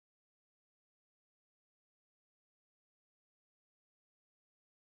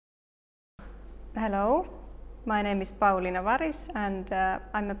Hello, my name is Pauliina Waris and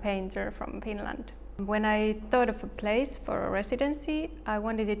I'm a painter from Finland. When I thought of a place for a residency, I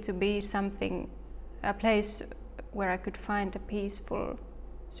wanted it to be a place where I could find a peaceful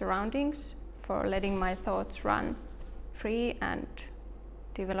surroundings for letting my thoughts run free and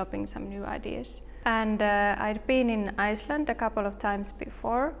developing some new ideas. And I'd been in Iceland a couple of times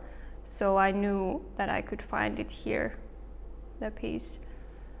before, so I knew that I could find it here, the peace,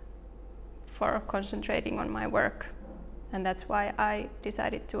 for concentrating on my work. And that's why I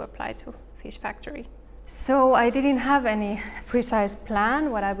decided to apply to Fish Factory. So I didn't have any precise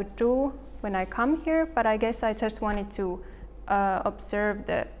plan what I would do when I come here, but I guess I just wanted to observe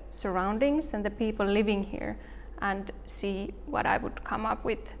the surroundings and the people living here and see what I would come up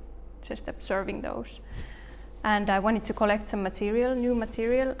with, just observing those. And I wanted to collect some material, new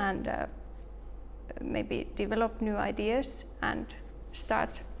material, and maybe develop new ideas and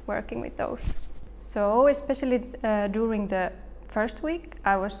start working with those. So especially during the first week,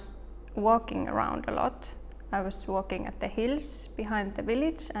 I was walking around a lot. I was walking at the hills behind the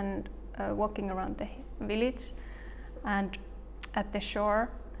village and walking around the village and at the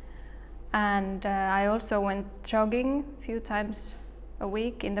shore. And I also went jogging a few times a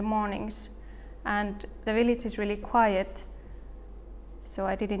week in the mornings. And the village is really quiet, so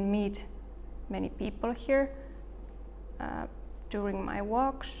I didn't meet many people here during my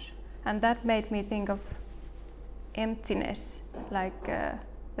walks. And that made me think of emptiness, like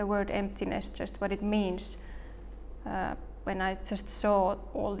the word emptiness, just what it means. When I just saw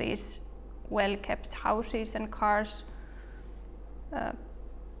all these well-kept houses and cars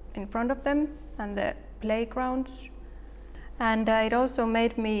in front of them and the playgrounds. And it also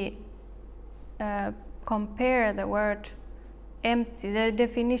made me compare the word empty, the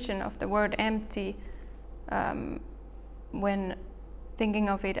definition of the word empty, when thinking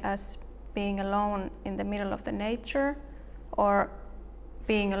of it as being alone in the middle of the nature or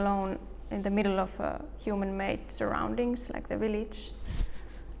being alone in the middle of human-made surroundings like the village.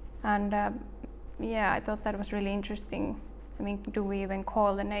 And yeah, I thought that was really interesting. I mean, do we even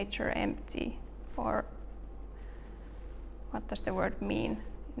call the nature empty, or what does the word mean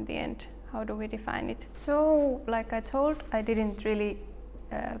in the end? How do we define it? So, like I told, I didn't really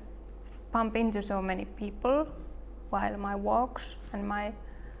bump into so many people while my walks and my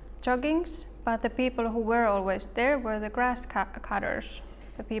joggings, but the people who were always there were the grass cutters,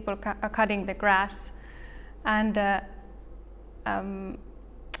 the people cutting the grass. And the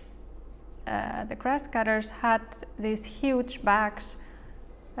grass cutters had these huge bags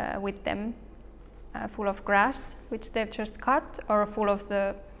with them, full of grass, which they've just cut, or full of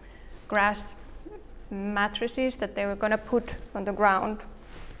the grass mattresses that they were going to put on the ground.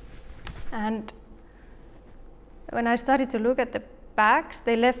 And when I started to look at the bags,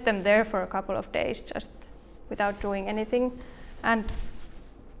 they left them there for a couple of days just without doing anything. And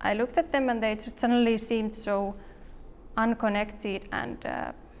I looked at them and they just suddenly seemed so unconnected and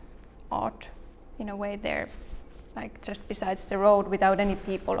odd in a way. They're like just besides the road without any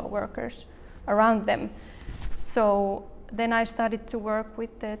people or workers around them. So then I started to work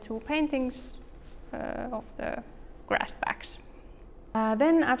with the two paintings of the grass bags.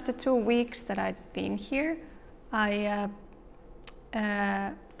 Then after 2 weeks that I'd been here, I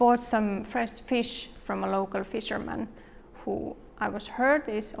bought some fresh fish from a local fisherman who I was heard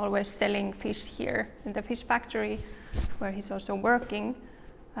is always selling fish here in the fish factory, where he's also working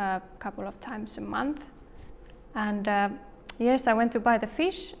a couple of times a month. And yes, I went to buy the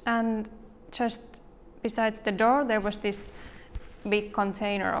fish, and just besides the door there was this big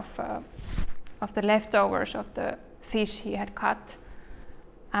container of the leftovers of the fish he had cut.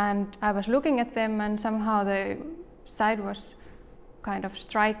 And I was looking at them, and somehow the sight was kind of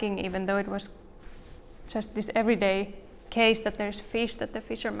striking, even though it was just this everyday case that there's fish that the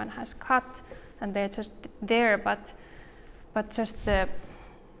fisherman has cut and they're just there, but just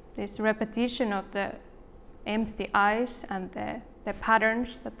this repetition of the empty ice and the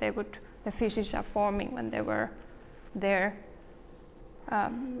patterns that the fishes are forming when they were there.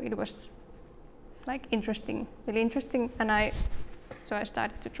 It was like interesting, really interesting, and so I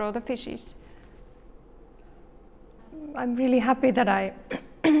started to draw the fishes. I'm really happy that I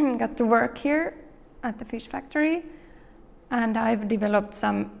got to work here at the fish factory, and I've developed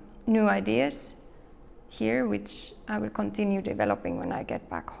some new ideas here, which I will continue developing when I get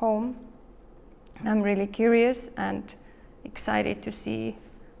back home. I'm really curious and excited to see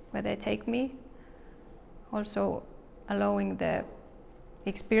where they take me. Also allowing the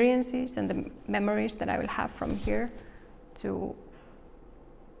experiences and the memories that I will have from here to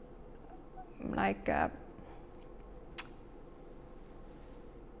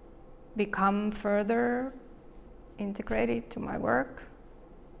become further integrated to my work.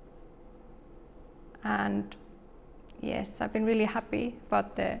 And yes, I've been really happy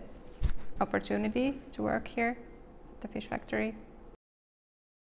about the opportunity to work here at the fish factory.